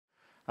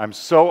I'm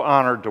so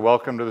honored to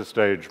welcome to the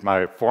stage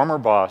my former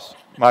boss,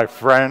 my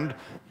friend,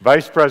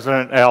 Vice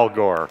President Al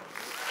Gore.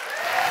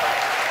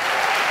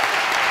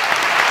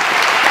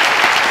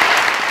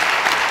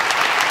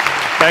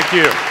 Thank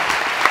you.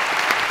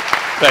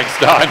 Thanks,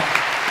 Don.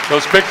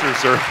 Those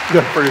pictures are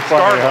pretty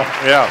funny, huh?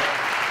 Yeah.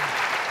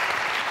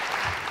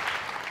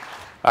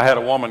 I had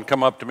a woman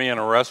come up to me in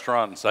a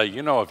restaurant and say,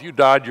 you know, if you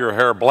dyed your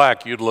hair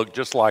black, you'd look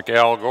just like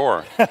Al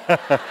Gore.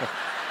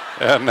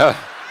 And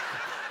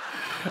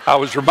I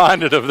was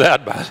reminded of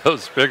that by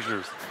those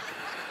pictures.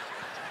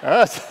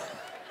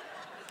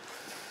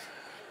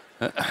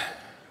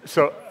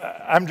 So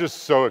I'm just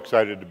so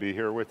excited to be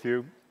here with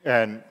you.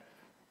 And,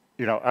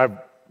 you know, I've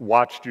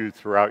watched you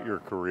throughout your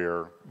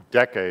career,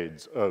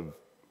 decades of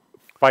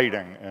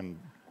fighting and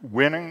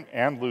winning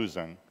and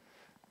losing,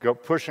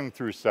 pushing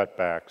through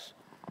setbacks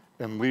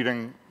and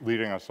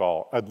leading us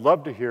all. I'd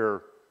love to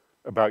hear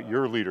about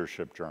your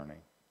leadership journey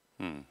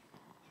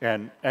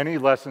and any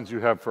lessons you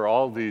have for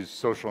all these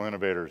social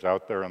innovators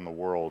out there in the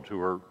world who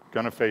are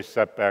going to face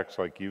setbacks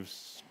like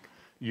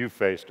you've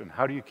faced, and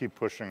how do you keep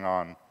pushing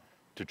on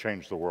to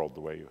change the world the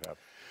way you have?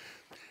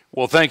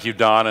 Well, thank you,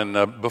 Don.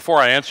 And before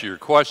I answer your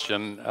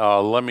question,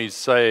 let me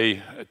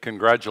say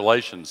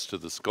congratulations to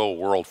the Skoll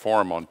World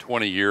Forum on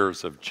 20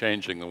 years of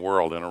changing the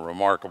world in a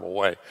remarkable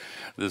way.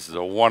 This is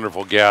a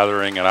wonderful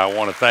gathering, and I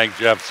want to thank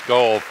Jeff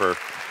Skoll for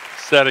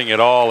setting it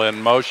all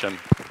in motion.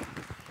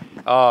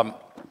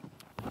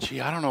 Gee,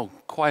 I don't know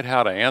quite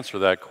how to answer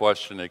that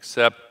question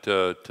except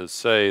to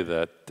say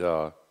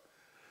that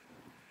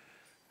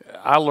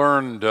I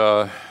learned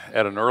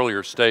at an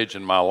earlier stage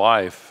in my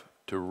life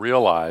to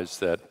realize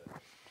that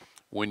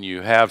when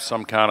you have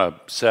some kind of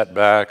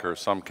setback or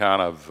some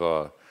kind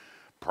of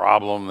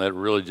problem that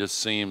really just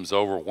seems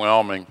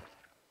overwhelming,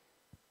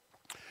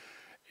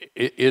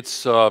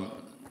 it's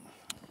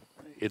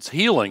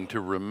healing to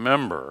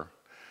remember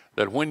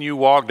that when you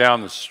walk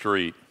down the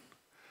street,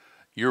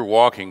 you're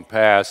walking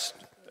past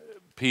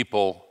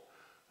people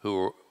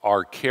who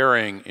are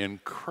carrying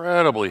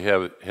incredibly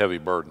heavy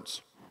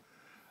burdens.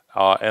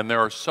 And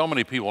there are so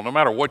many people, no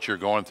matter what you're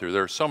going through,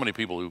 there are so many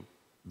people who've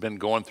been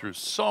going through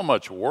so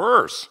much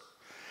worse.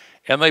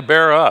 And they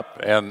bear up,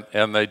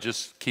 and they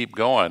just keep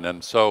going.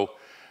 And so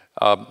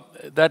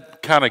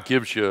that kind of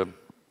gives you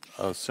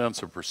a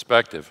sense of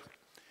perspective.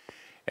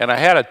 And I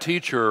had a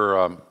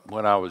teacher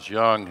when I was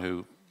young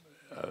who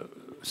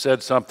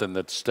said something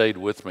that stayed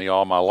with me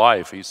all my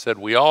life. He said,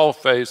 we all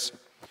face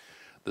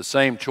the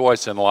same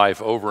choice in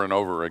life over and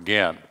over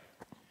again.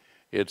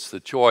 It's the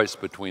choice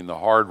between the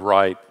hard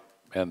right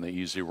and the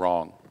easy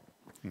wrong.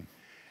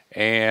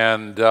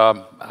 And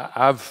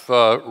I've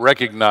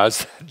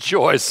recognized that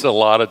choice a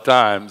lot of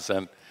times,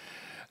 and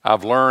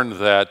I've learned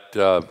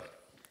that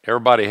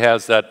everybody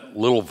has that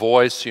little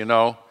voice, you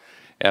know,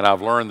 and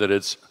I've learned that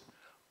it's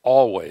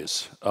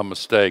always a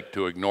mistake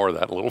to ignore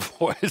that little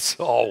voice,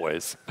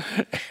 always.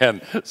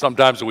 And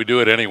sometimes we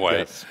do it anyway.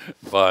 Yes.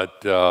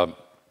 But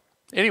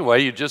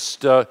anyway, you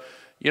just, you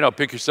know,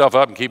 pick yourself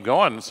up and keep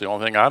going. That's the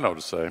only thing I know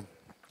to say.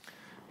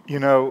 You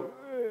know,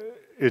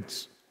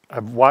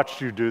 I've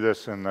watched you do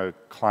this in the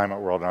climate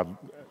world, and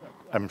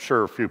I'm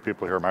sure a few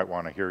people here might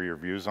want to hear your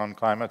views on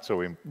climate,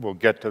 so we'll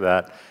get to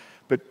that.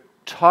 But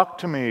talk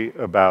to me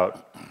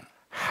about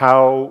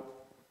how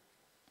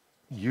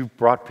you've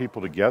brought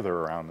people together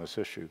around this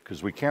issue,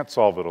 because we can't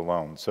solve it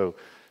alone. So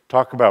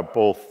talk about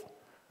both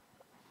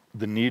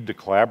the need to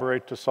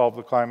collaborate to solve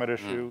the climate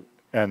issue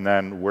and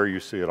then where you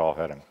see it all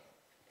heading.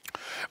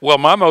 Well,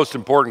 my most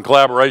important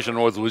collaboration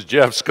was with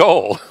Jeff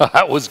Skoll.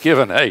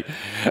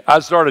 I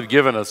started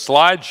giving a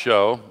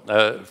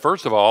slideshow.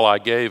 First of all,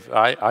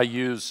 I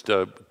used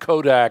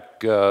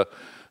Kodak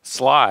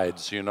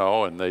slides, you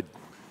know, and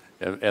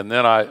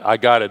then I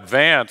got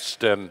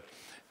advanced, and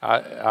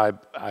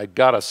I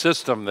got a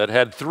system that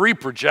had 3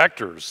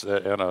 projectors,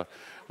 and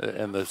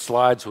the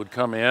slides would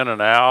come in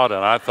and out,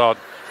 and I thought,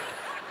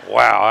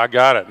 wow, I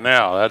got it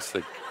now. That's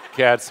the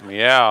cat's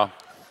meow.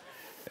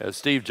 As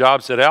Steve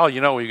Jobs said, Al,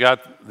 you know, we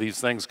got these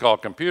things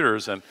called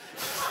computers, and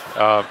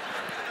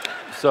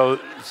so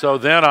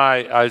then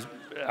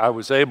I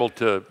was able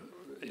to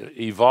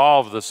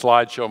evolve the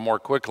slideshow more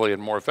quickly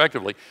and more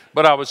effectively,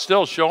 but I was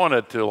still showing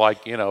it to,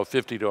 like, you know,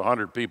 50 to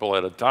 100 people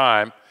at a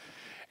time.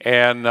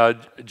 And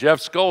Jeff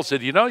Skoll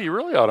said, you know, you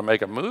really ought to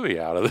make a movie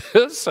out of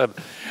this. And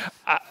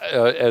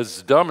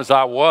as dumb as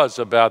I was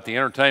about the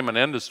entertainment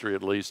industry,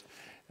 at least,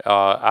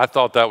 I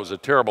thought that was a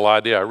terrible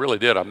idea. I really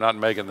did. I'm not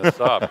making this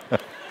up.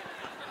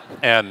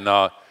 And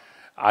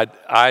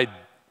I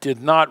did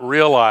not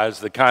realize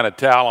the kind of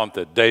talent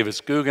that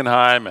Davis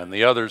Guggenheim and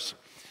the others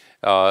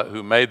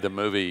who made the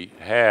movie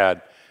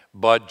had.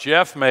 But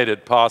Jeff made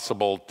it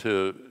possible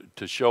to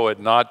show it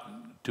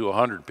not to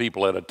 100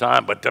 people at a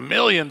time, but to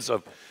millions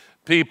of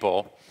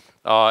people.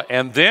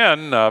 And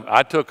then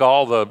I took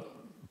all the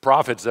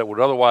profits that would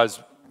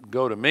otherwise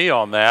go to me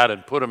on that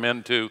and put them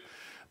into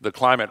the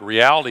Climate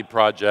Reality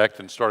Project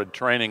and started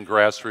training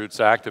grassroots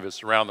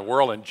activists around the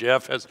world. And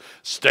Jeff has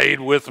stayed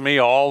with me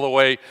all the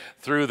way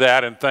through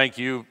that. And thank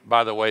you,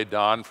 by the way,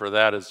 Don, for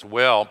that as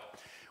well.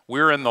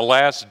 We're in the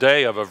last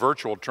day of a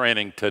virtual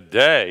training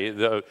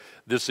today.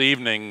 This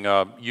evening,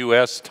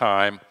 U.S.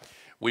 time,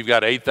 we've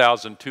got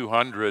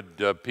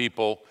 8,200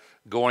 people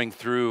going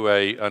through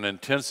an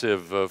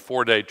intensive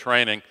 4-day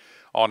training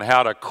on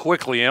how to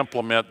quickly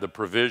implement the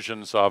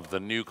provisions of the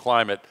new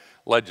climate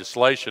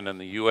legislation in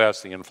the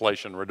U.S., the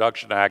Inflation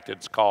Reduction Act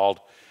it's called,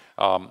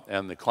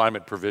 and the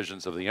climate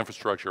provisions of the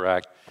Infrastructure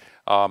Act.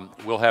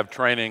 We'll have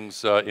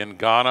trainings in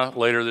Ghana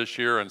later this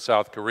year and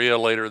South Korea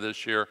later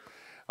this year.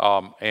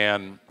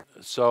 And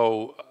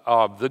so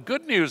the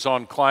good news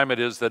on climate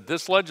is that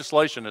this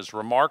legislation is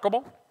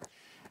remarkable.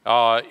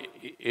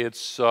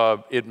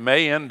 It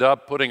may end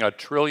up putting $1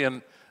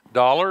 trillion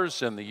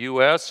in the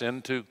U.S.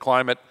 into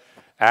climate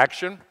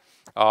action.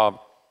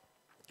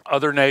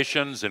 Other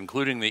nations,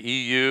 including the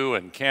EU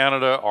and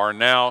Canada, are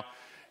now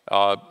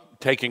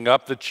taking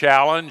up the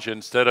challenge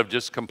instead of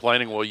just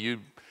complaining, well, you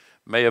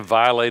may have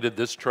violated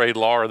this trade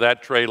law or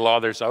that trade law.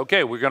 They're saying,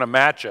 okay, we're going to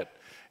match it.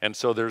 And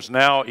so there's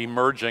now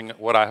emerging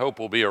what I hope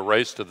will be a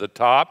race to the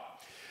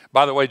top.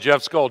 By the way,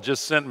 Jeff Skoll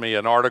just sent me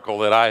an article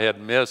that I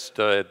had missed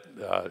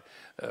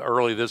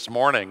early this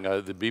morning.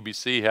 The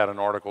BBC had an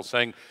article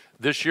saying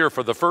this year,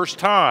 for the first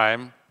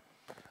time,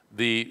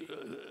 the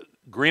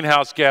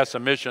greenhouse gas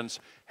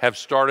emissions have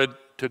started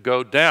to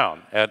go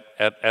down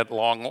at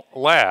long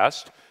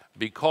last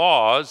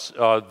because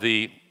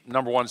the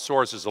number one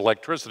source is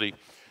electricity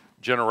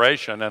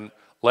generation. And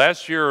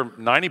last year,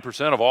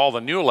 90% of all the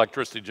new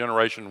electricity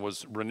generation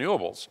was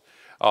renewables.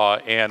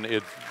 And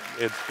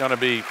it's going to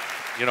be,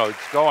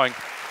 it's going.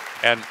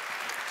 And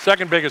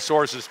second biggest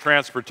source is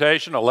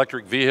transportation.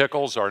 Electric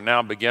vehicles are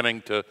now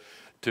beginning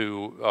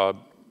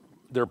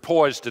they're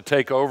poised to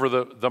take over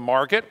the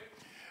market.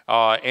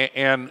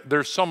 And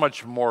there's so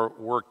much more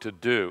work to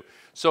do.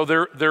 So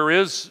there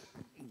is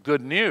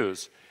good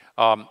news.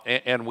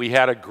 And we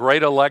had a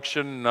great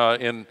election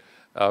in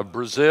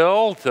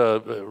Brazil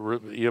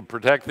to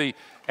protect the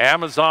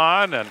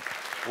Amazon, and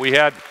we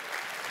had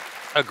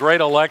a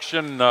great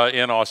election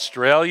in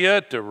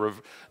Australia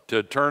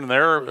to turn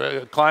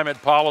their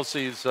climate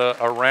policies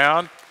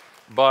around.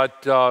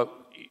 But the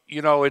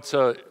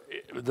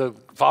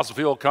fossil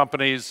fuel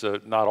companies,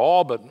 not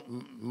all, but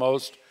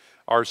most,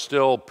 are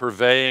still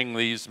purveying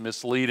these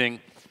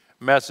misleading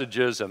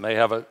messages, and they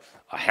have a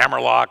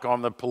hammerlock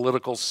on the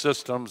political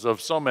systems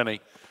of so many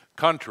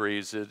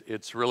countries.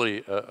 It's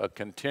really a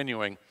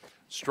continuing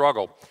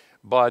struggle.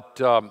 But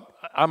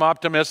I'm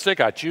optimistic.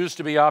 I choose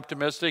to be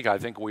optimistic. I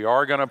think we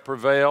are going to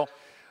prevail.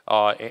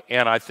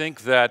 And I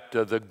think that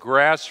the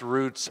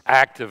grassroots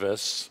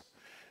activists,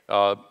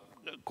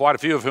 quite a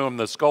few of whom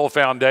the Skoll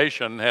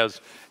Foundation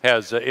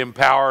has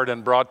empowered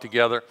and brought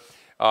together,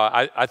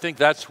 I think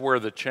that's where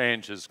the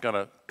change is going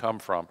to come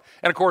from.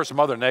 And of course,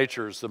 Mother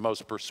Nature is the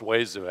most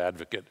persuasive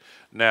advocate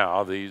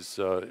now. These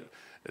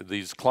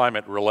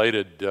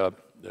climate-related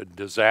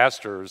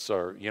disasters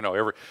are,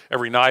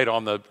 every night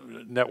on the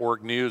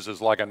network news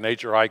is like a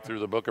nature hike through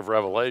the book of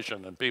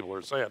Revelation, and people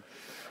are saying,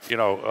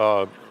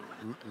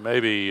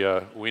 maybe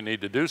we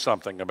need to do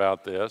something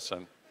about this.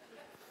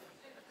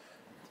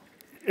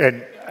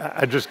 And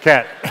I just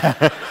can't.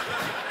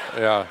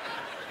 Yeah.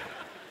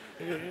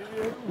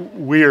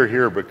 We are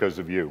here because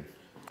of you.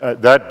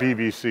 That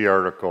BBC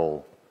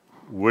article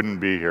wouldn't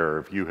be here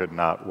if you had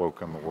not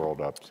woken the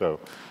world up. So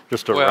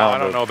just a round I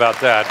don't know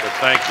about that, but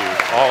thank you,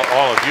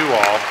 all of you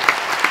all.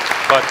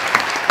 But,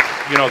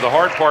 the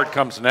hard part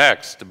comes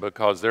next,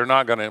 because they're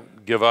not going to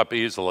give up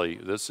easily.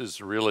 This is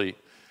really,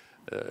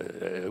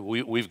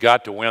 we've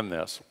got to win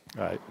this.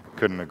 I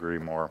couldn't agree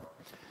more.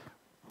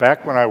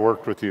 Back when I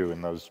worked with you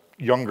in those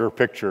younger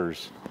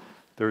pictures,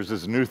 there was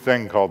this new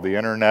thing called the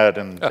internet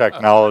and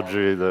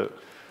technology that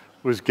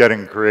was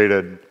getting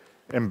created.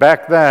 And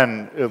back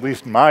then, at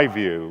least my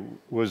view,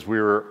 was we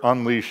were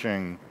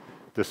unleashing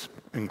this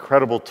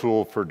incredible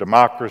tool for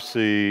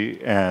democracy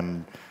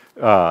and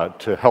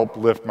to help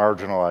lift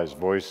marginalized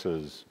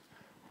voices.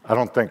 I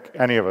don't think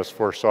any of us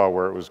foresaw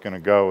where it was going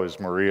to go, as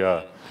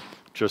Maria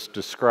just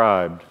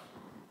described.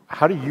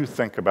 How do you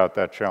think about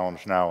that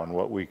challenge now and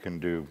what we can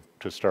do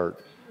to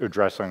start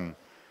addressing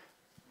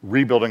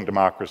rebuilding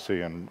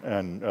democracy and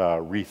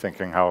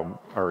rethinking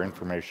how our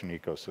information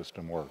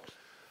ecosystem works?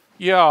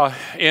 Yeah,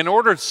 in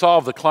order to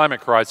solve the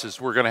climate crisis,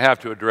 we're going to have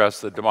to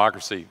address the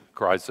democracy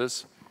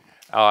crisis.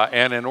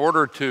 And in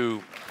order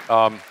to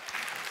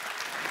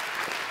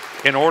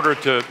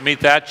meet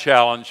that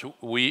challenge,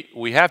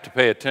 we have to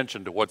pay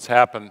attention to what's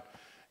happened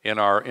in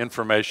our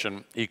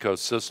information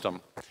ecosystem.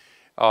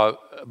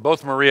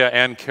 Both Maria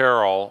and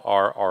Carol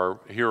are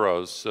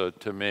heroes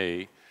to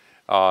me.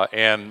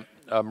 And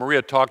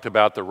Maria talked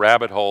about the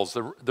rabbit holes.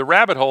 The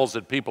rabbit holes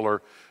that people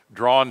are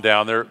drawn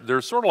down,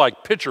 they're sort of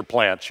like pitcher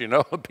plants,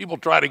 People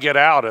try to get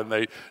out and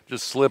they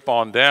just slip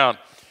on down.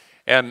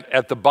 And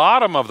at the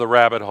bottom of the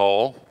rabbit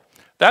hole,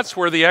 that's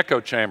where the echo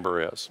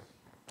chamber is.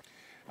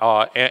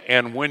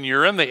 And when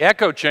you're in the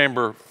echo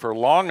chamber for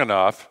long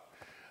enough,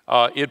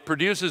 it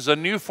produces a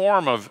new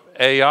form of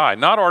AI,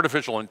 not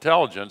artificial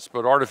intelligence,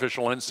 but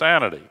artificial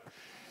insanity.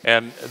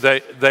 And they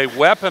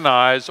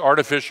weaponize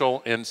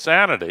artificial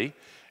insanity,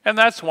 And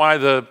that's why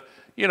the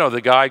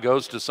guy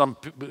goes to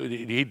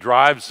he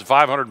drives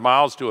 500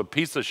 miles to a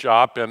pizza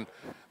shop in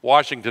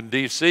Washington,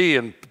 D.C.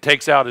 and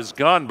takes out his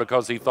gun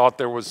because he thought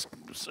there was,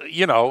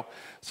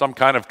 some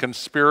kind of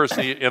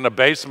conspiracy in a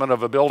basement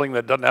of a building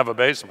that doesn't have a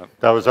basement.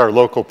 That was our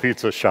local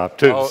pizza shop,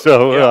 too.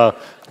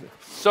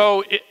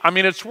 So,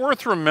 it's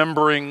worth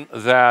remembering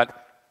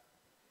that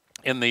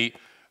in the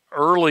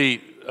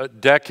early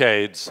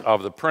decades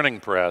of the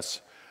printing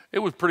press, it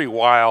was pretty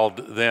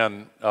wild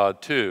then,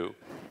 too.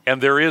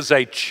 And there is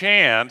a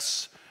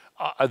chance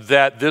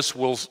that this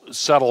will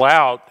settle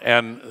out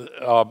and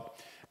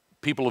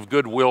people of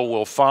goodwill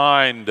will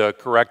find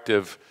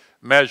corrective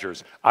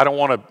measures. I don't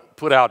want to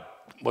put out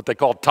what they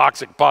call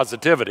toxic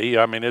positivity.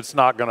 It's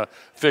not going to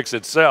fix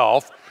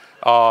itself,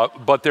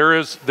 but there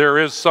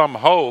is some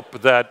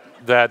hope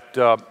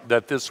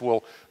that this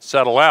will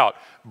settle out.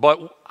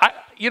 But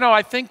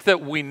I think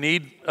that we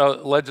need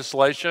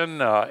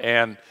legislation,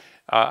 and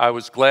I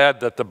was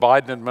glad that the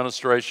Biden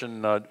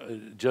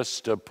administration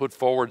just put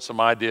forward some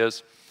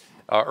ideas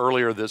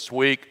earlier this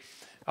week.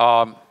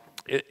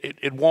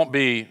 It won't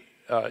be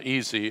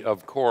easy,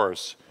 of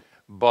course.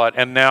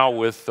 And now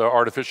with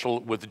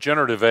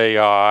generative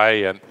AI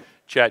and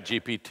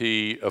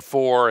ChatGPT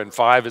 4 and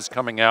 5 is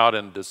coming out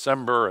in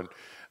December, and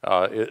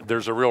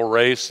there's a real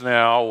race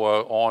now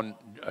on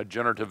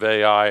generative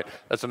AI.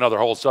 That's another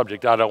whole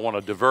subject I don't want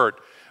to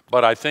divert.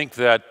 But I think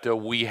that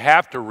we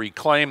have to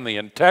reclaim the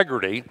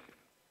integrity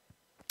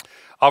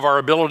of our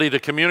ability to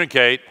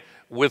communicate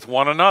with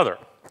one another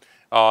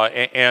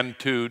and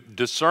to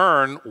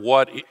discern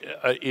what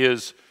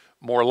is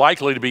more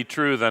likely to be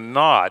true than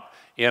not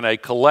in a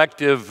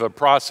collective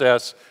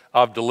process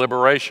of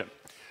deliberation.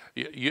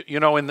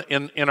 In our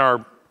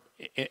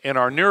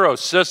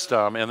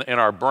neurosystem, in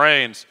our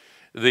brains,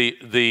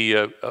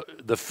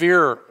 the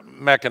fear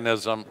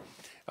mechanism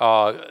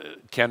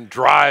can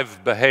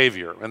drive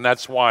behavior, and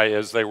that's why,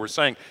 as they were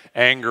saying,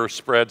 anger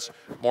spreads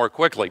more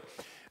quickly.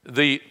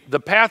 The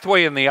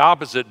pathway in the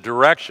opposite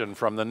direction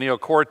from the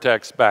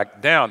neocortex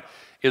back down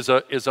is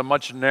a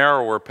much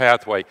narrower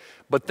pathway,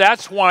 but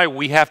that's why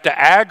we have to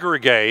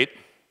aggregate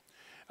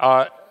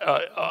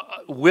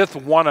with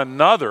one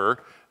another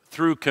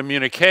through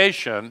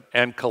communication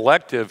and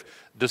collective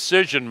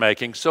decision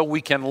making so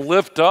we can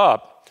lift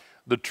up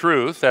the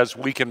truth as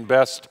we can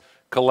best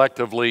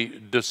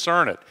collectively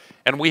discern it.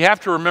 And we have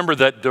to remember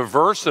that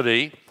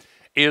diversity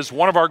is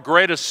one of our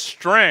greatest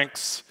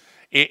strengths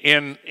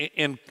in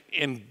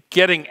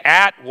getting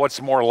at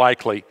what's more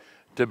likely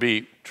to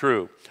be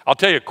true. I'll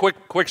tell you a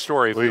quick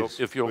story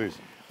if you'll. Please.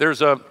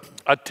 There's a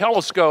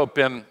telescope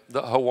in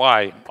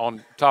Hawaii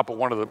on top of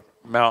one of the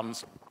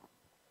mountains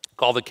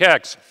called the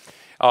Kex.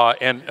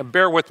 And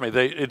bear with me,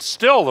 it's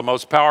still the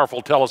most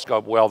powerful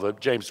telescope. Well, the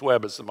James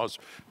Webb is the most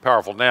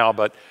powerful now,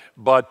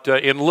 but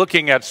in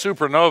looking at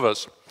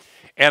supernovas,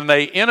 and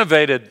they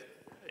innovated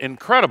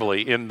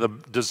incredibly in the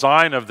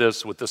design of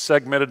this with the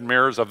segmented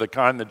mirrors of the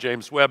kind that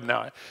James Webb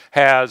now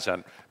has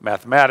and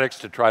mathematics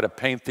to try to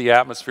paint the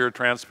atmosphere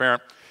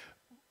transparent.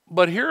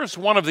 But here's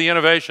one of the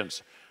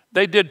innovations.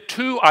 They did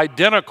two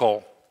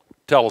identical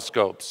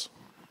telescopes,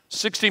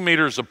 60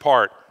 meters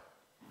apart.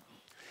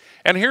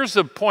 And here's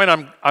the point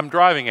I'm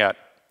driving at.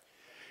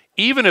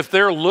 Even if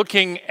they're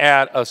looking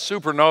at a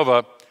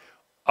supernova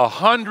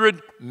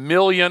 100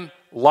 million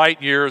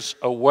light years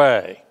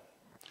away,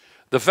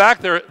 the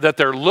fact that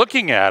they're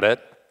looking at it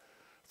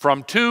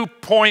from 2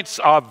 points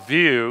of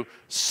view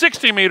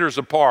 60 meters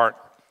apart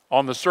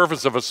on the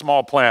surface of a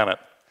small planet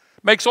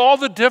makes all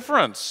the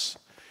difference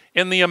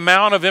in the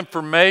amount of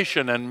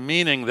information and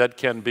meaning that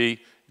can be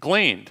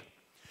gleaned.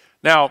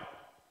 Now,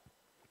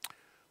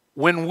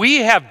 when we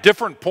have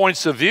different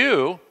points of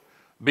view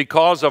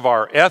because of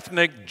our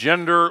ethnic,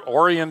 gender,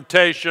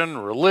 orientation,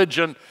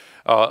 religion,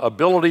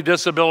 ability,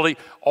 disability,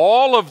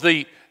 all of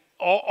the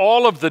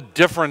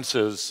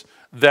differences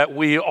that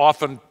we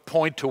often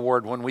point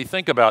toward when we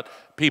think about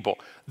people,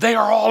 they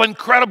are all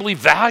incredibly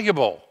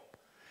valuable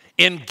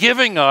in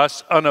giving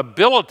us an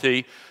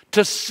ability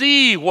to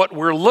see what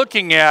we're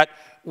looking at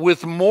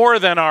with more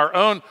than our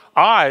own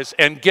eyes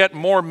and get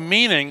more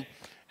meaning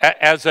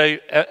as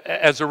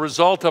a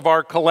result of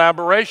our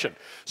collaboration.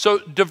 So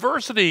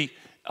diversity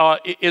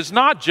is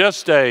not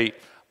just a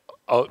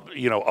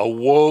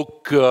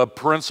woke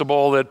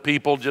principle that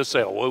people just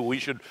say, oh, well, we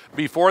should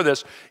be for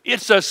this.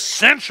 It's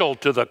essential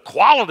to the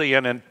quality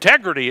and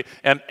integrity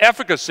and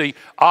efficacy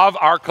of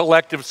our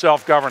collective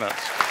self-governance.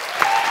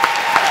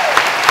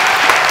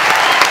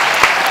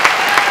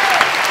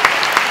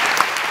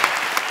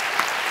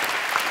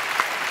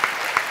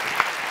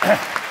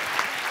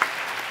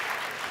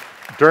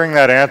 During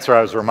that answer,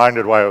 I was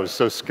reminded why it was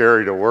so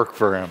scary to work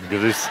for him,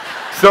 because he's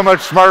so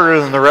much smarter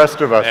than the rest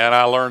of us. And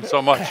I learned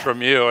so much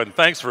from you, and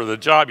thanks for the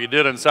job you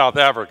did in South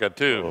Africa,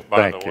 too, well,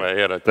 by the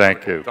way.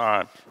 Thank you.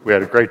 Time. We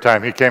had a great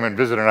time. He came and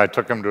visited, and I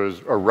took him to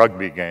a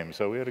rugby game,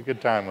 so we had a good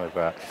time with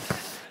that.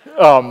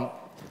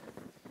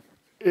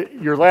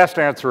 Your last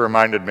answer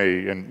reminded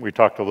me, and we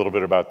talked a little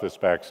bit about this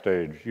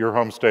backstage, your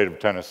home state of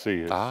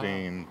Tennessee has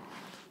seen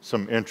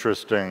some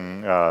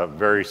interesting,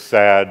 very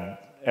sad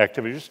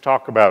activity. Just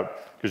talk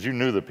about, because you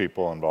knew the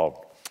people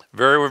involved.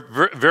 Very,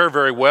 very,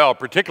 very well,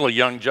 particularly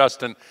young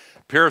Justin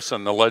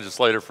Pearson, the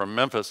legislator from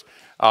Memphis.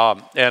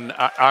 And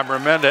I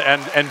remember,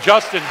 and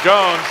Justin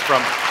Jones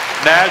from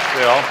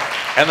Nashville,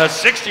 and the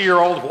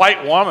 60-year-old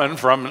white woman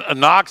from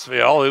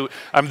Knoxville, who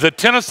the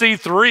Tennessee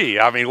Three.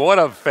 I mean, what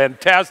a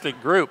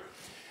fantastic group.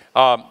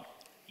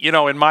 You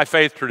know, in my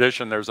faith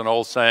tradition, there's an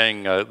old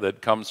saying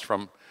that comes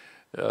from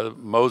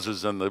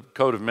Moses in the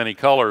coat of many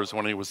colors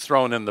when he was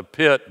thrown in the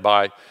pit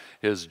by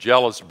his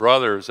jealous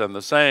brothers. And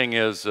the saying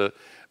is,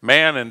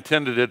 man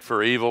intended it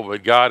for evil,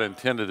 but God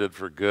intended it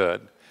for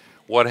good.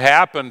 What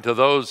happened to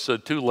those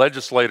two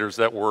legislators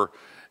that were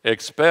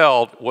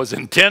expelled was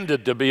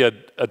intended to be a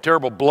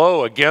terrible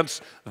blow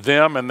against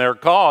them and their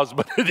cause,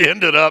 but it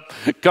ended up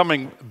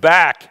coming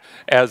back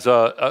as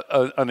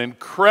an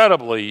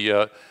incredibly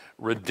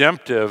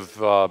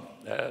redemptive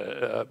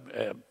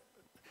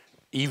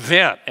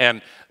event.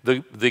 And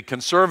the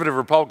conservative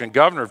Republican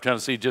governor of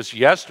Tennessee just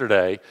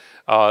yesterday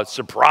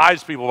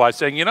surprised people by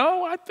saying, you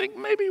know, I think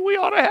maybe we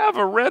ought to have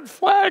a red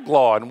flag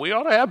law and we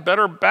ought to have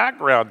better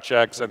background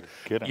checks. And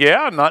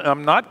yeah,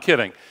 I'm not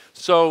kidding.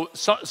 So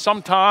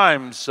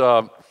sometimes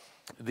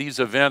these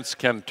events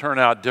can turn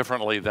out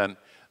differently than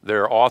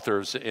their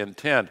authors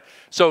intend.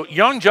 So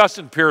young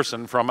Justin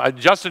Pearson from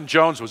Justin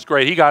Jones was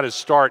great. He got his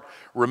start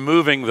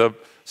removing the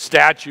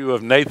statue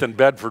of Nathan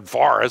Bedford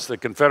Forrest, the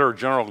Confederate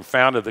general who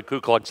founded the Ku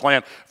Klux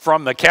Klan,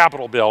 from the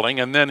Capitol building,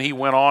 and then he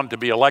went on to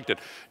be elected.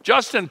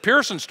 Justin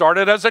Pearson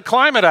started as a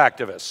climate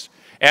activist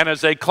and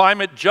as a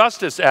climate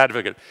justice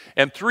advocate.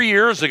 And 3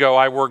 years ago,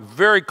 I worked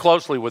very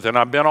closely with him.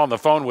 I've been on the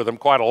phone with him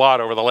quite a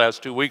lot over the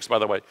last 2 weeks, by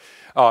the way.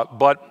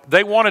 But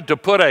they wanted to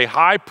put a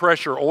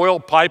high-pressure oil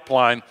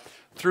pipeline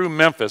through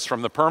Memphis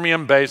from the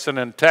Permian Basin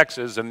in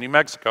Texas and New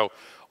Mexico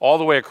all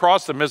the way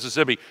across the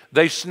Mississippi.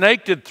 They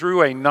snaked it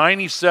through a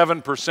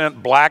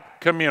 97%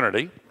 black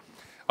community,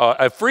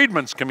 a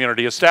freedmen's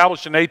community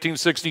established in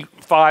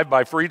 1865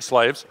 by freed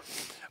slaves,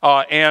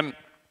 and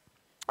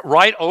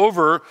right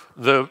over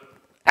the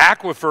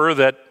aquifer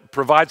that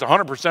provides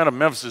 100% of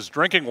Memphis'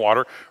 drinking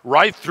water,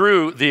 right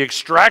through the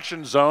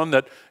extraction zone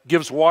that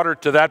gives water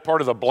to that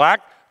part of the black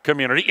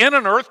community in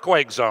an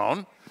earthquake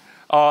zone.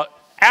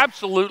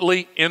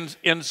 Absolutely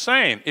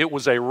insane. It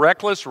was a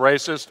reckless,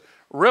 racist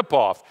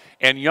ripoff.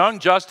 And young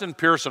Justin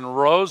Pearson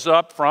rose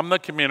up from the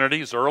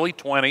community's early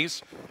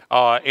 20s,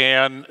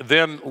 and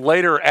then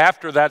later,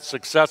 after that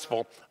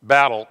successful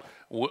battle,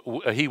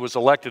 he was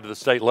elected to the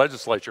state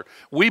legislature.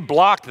 We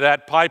blocked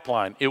that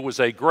pipeline. It was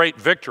a great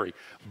victory.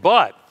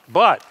 But,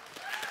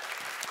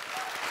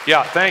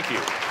 yeah, thank you.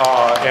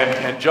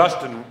 And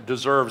Justin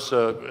deserves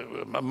a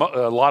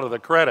lot of the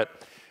credit,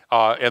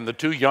 and the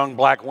two young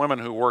black women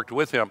who worked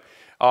with him.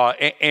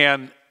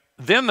 And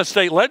then the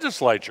state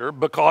legislature,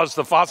 because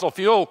the fossil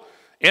fuel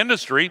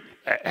industry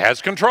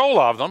has control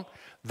of them,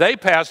 they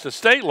passed a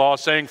state law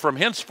saying from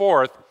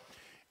henceforth,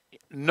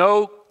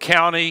 no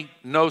county,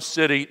 no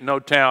city, no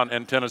town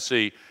in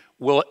Tennessee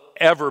will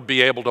ever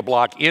be able to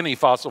block any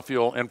fossil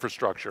fuel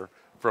infrastructure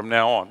from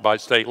now on by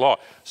state law.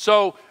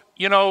 So,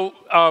 you know,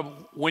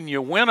 when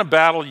you win a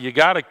battle, you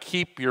got to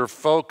keep your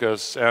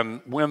focus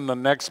and win the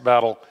next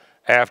battle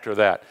after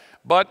that.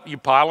 But you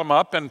pile them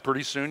up, and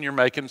pretty soon you're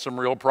making some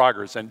real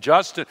progress. And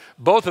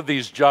both of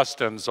these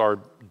Justins are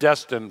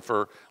destined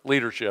for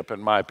leadership,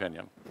 in my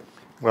opinion.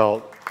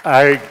 Well,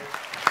 I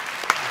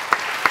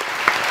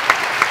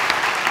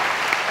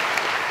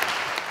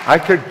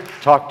could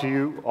talk to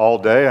you all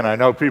day, and I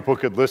know people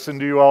could listen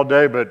to you all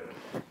day, but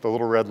the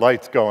little red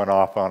light's going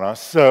off on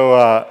us.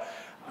 So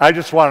I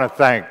just want to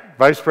thank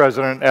Vice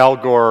President Al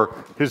Gore,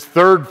 his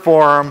third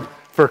forum,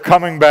 for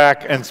coming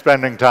back and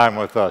spending time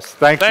with us.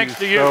 Thanks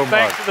to you. So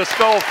Thanks to the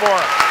Skoll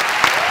Forum.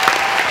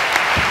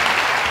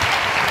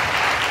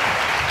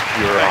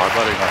 You're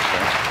awesome.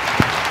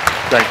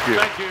 Thank you.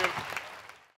 Thank you.